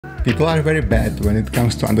People are very bad when it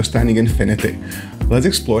comes to understanding infinity. Let's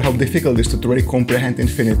explore how difficult it is to truly comprehend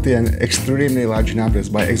infinity and extremely large numbers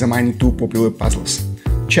by examining two popular puzzles: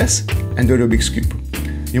 chess and the Rubik's Cube.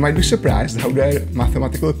 You might be surprised how their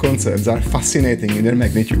mathematical concepts are fascinating in their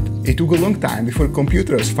magnitude. It took a long time before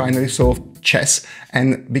computers finally solved chess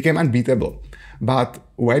and became unbeatable. But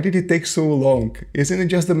why did it take so long? Isn't it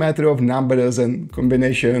just a matter of numbers and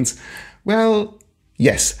combinations? Well,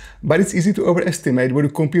 yes, but it's easy to overestimate what a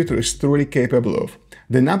computer is truly capable of.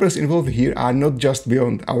 The numbers involved here are not just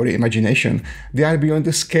beyond our imagination, they are beyond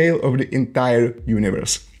the scale of the entire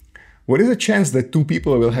universe. What is the chance that two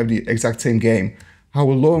people will have the exact same game? How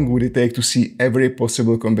long would it take to see every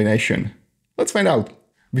possible combination? Let's find out.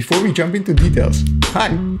 Before we jump into details, hi,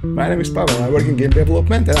 my name is Pavel, I work in game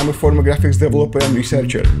development and I'm a former graphics developer and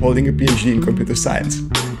researcher holding a PhD in computer science.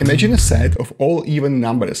 Imagine a set of all even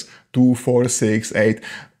numbers, 2, 4, 6, 8,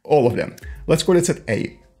 all of them. Let's call it set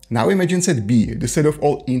A. Now imagine set B, the set of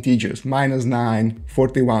all integers, -9,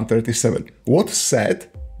 41, 37. What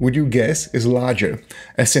set would you guess is larger,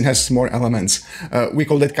 as it has more elements? We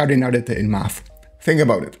call that cardinality in math. Think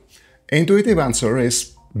about it. Intuitive answer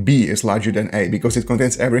is B is larger than A because it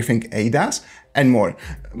contains everything A does and more.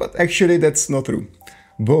 But actually that's not true.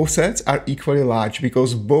 Both sets are equally large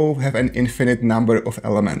because both have an infinite number of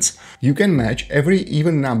elements. You can match every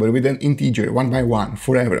even number with an integer one by one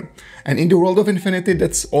forever. And in the world of infinity,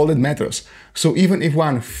 that's all that matters. So even if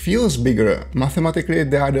one feels bigger, mathematically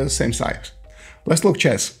they are the same size. Let's look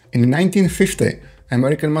chess. In 1950,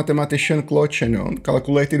 American mathematician Claude Shannon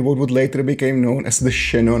calculated what would later become known as the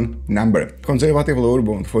Shannon Number, conservative lower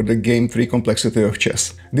bound for the game tree complexity of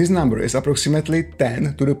chess. This number is approximately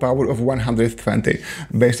 10 to the power of 120,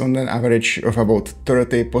 based on an average of about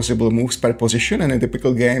 30 possible moves per position and a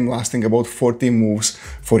typical game lasting about 40 moves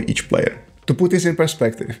for each player. To put this in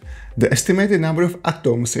perspective, the estimated number of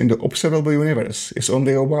atoms in the observable universe is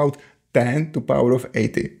only about 10 to the power of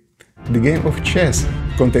 80. The game of chess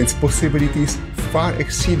contains possibilities far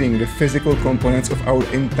exceeding the physical components of our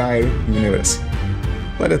entire universe.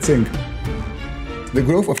 Let it sink. The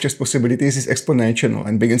growth of chess possibilities is exponential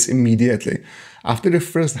and begins immediately. After the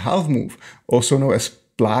first half move, also known as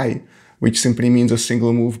ply, which simply means a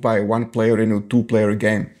single move by one player in a two-player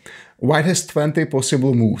game, white has 20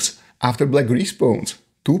 possible moves. After black respawns,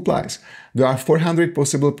 2 plies, there are 400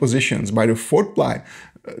 possible positions. By the fourth ply,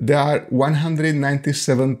 there are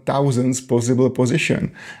 197,000 possible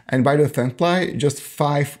positions, and by the 10th ply, just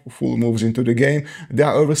 5 full moves into the game, there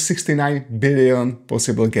are over 69 billion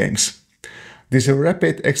possible games. This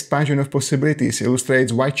rapid expansion of possibilities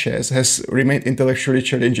illustrates why chess has remained intellectually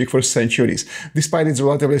challenging for centuries, despite its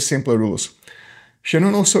relatively simple rules.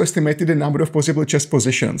 Shannon also estimated the number of possible chess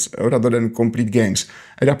positions, rather than complete games,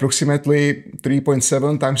 at approximately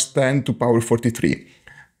 3.7 times 10 to the power 43.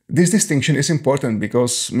 This distinction is important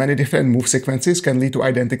because many different move sequences can lead to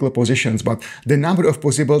identical positions, but the number of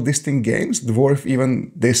possible distinct games dwarf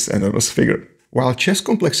even this enormous figure. While chess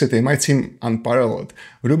complexity might seem unparalleled,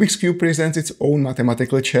 Rubik's Cube presents its own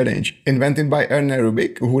mathematical challenge. Invented by Ernest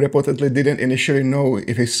Rubik, who reportedly didn't initially know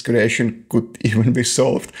if his creation could even be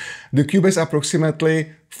solved, the cube has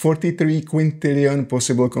approximately 43 quintillion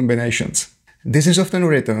possible combinations. This is often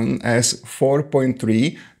written as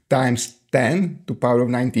 4.3 times 10 to the power of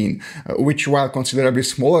 19, which, while considerably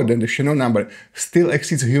smaller than the Shannon number, still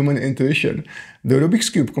exceeds human intuition. The Rubik's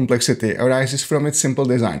Cube complexity arises from its simple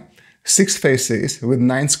design: 6 faces with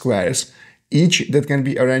 9 squares, each that can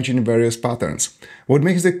be arranged in various patterns. What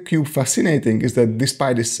makes the cube fascinating is that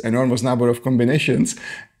despite this enormous number of combinations,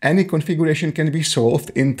 any configuration can be solved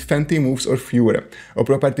in 20 moves or fewer, a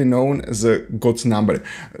property known as the God's number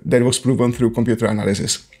that was proven through computer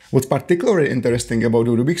analysis. What's particularly interesting about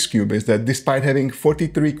the Rubik's Cube is that despite having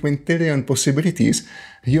 43 quintillion possibilities,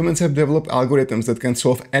 humans have developed algorithms that can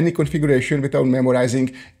solve any configuration without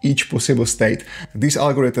memorizing each possible state. These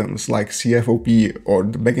algorithms, like CFOP or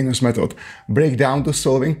the beginner's method, break down the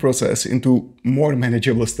solving process into more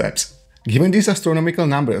manageable steps. Given these astronomical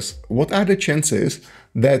numbers, what are the chances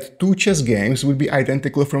that 2 chess games would be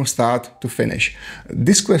identical from start to finish?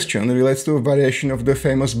 This question relates to a variation of the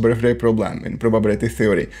famous birthday problem in probability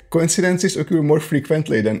theory. Coincidences occur more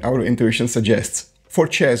frequently than our intuition suggests. For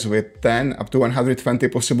chess with 10 up to 120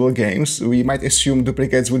 possible games, we might assume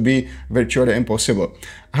duplicates would be virtually impossible.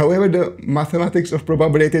 However, the mathematics of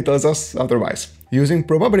probability tells us otherwise. Using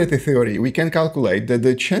probability theory, we can calculate that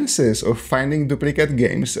the chances of finding duplicate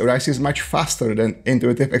games rises much faster than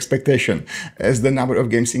intuitive expectation as the number of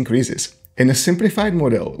games increases. In a simplified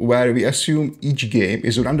model, where we assume each game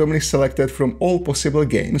is randomly selected from all possible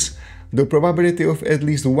games, the probability of at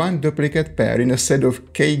least one duplicate pair in a set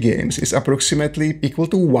of k games is approximately equal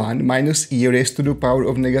to 1 minus e raised to the power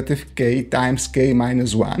of negative k times k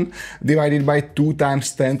minus 1 divided by 2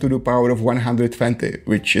 times 10 to the power of 120,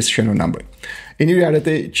 which is Shannon number. In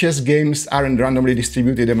reality, chess games aren't randomly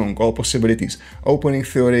distributed among all possibilities. Opening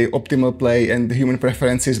theory, optimal play, and human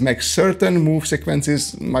preferences make certain move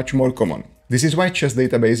sequences much more common. This is why chess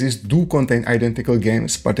databases do contain identical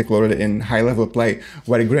games, particularly in high-level play,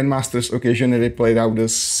 where grandmasters occasionally played out the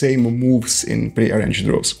same moves in pre-arranged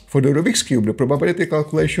draws. For the Rubik's Cube, the probability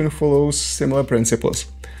calculation follows similar principles.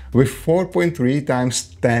 With 4.3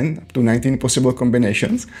 times 10 to 19 possible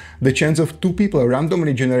combinations, the chance of two people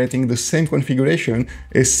randomly generating the same configuration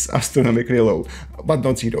is astronomically low, but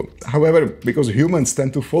not zero. However, because humans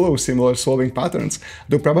tend to follow similar solving patterns,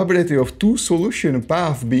 the probability of two solution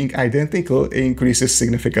paths being identical increases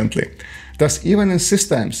significantly. Thus, even in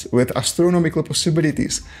systems with astronomical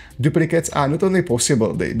possibilities, duplicates are not only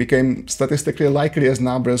possible, they become statistically likely as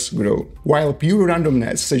numbers grow. While pure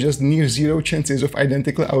randomness suggests near zero chances of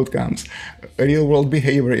identical outcomes, real-world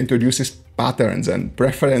behavior introduces patterns and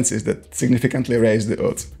preferences that significantly raise the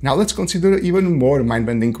odds. Now let's consider an even more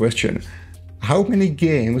mind-bending question. How many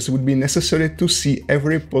games would be necessary to see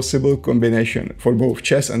every possible combination for both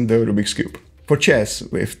chess and the Rubik's Cube? For chess,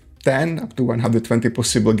 with 10 up to 120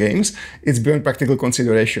 possible games, it's beyond practical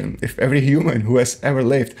consideration. If every human who has ever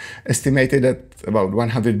lived, estimated that about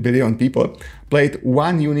 100 billion people, played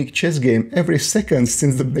one unique chess game every second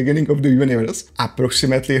since the beginning of the universe,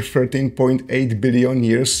 approximately 13.8 billion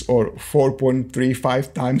years or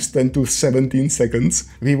 4.35 times 10 to 17 seconds,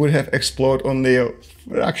 we would have explored only a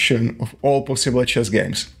fraction of all possible chess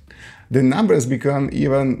games. The numbers become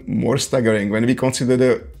even more staggering when we consider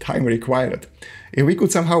the time required. If we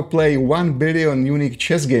could somehow play 1 billion unique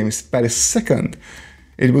chess games per second,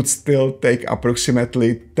 it would still take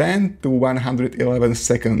approximately 10 to 111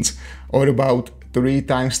 seconds, or about 3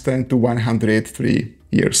 times 10 to 103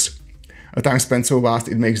 years. A time span so vast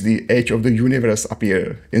it makes the age of the universe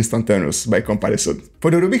appear instantaneous by comparison.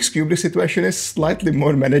 For the Rubik's Cube, the situation is slightly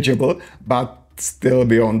more manageable, but still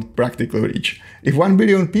beyond practical reach. If 1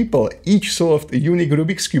 billion people each solved a unique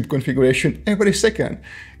Rubik's Cube configuration every second,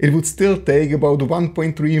 it would still take about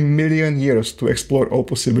 1.3 million years to explore all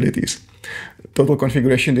possibilities. Total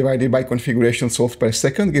configuration divided by configuration solved per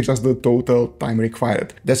second gives us the total time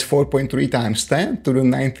required. That's 4.3 times 10 to the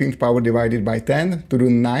 19th power divided by 10 to the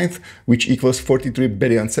 9th, which equals 43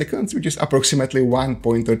 billion seconds, which is approximately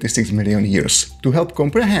 1.36 million years. To help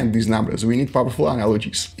comprehend these numbers, we need powerful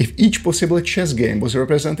analogies. If each possible chess game was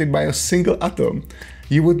represented by a single atom,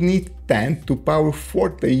 you would need 10 to power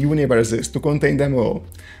 40 universes to contain them all.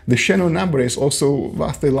 The Shannon number is also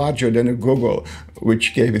vastly larger than a goggle,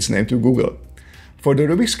 which gave its name to Google. For the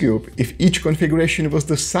Rubik's Cube, if each configuration was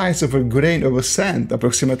the size of a grain of sand,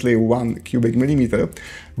 approximately 1 cubic millimeter,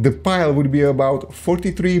 the pile would be about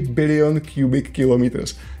 43 billion cubic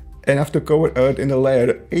kilometers, enough to cover Earth in a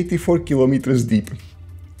layer 84 kilometers deep.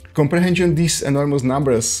 Comprehension these enormous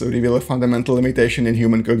numbers reveal a fundamental limitation in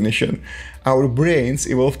human cognition. Our brains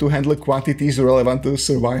evolved to handle quantities relevant to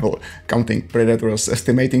survival, counting predators,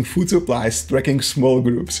 estimating food supplies, tracking small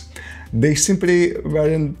groups. They simply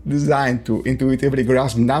weren't designed to intuitively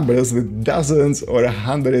grasp numbers with dozens or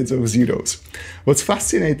hundreds of zeros. What's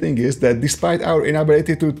fascinating is that despite our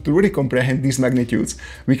inability to truly comprehend these magnitudes,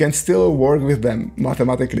 we can still work with them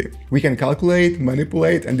mathematically. We can calculate,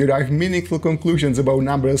 manipulate, and derive meaningful conclusions about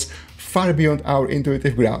numbers far beyond our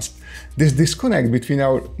intuitive grasp. This disconnect between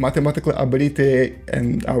our mathematical ability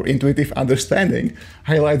and our intuitive understanding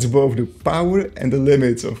highlights both the power and the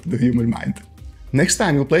limits of the human mind. Next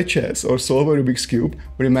time you play chess or solve a Rubik's Cube,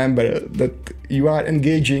 remember that you are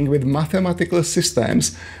engaging with mathematical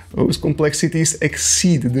systems whose complexities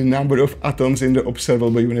exceed the number of atoms in the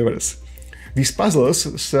observable universe. These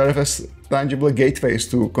puzzles serve as tangible gateways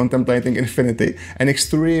to contemplating infinity and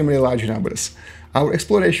extremely large numbers. Our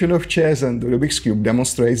exploration of chess and the Rubik's Cube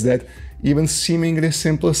demonstrates that even seemingly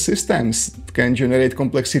simple systems can generate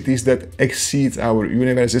complexities that exceed our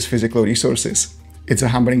universe's physical resources. It's a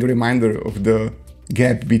humbling reminder of the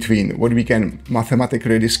gap between what we can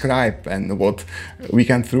mathematically describe and what we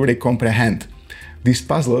can truly comprehend. These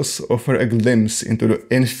puzzles offer a glimpse into the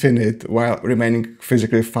infinite while remaining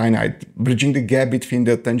physically finite, bridging the gap between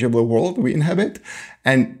the tangible world we inhabit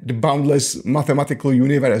and the boundless mathematical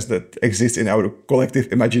universe that exists in our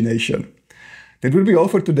collective imagination. That will be all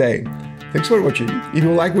for today. Thanks for watching. If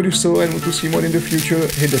you like what you saw and want to see more in the future,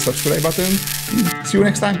 hit the subscribe button. See you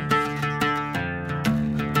next time.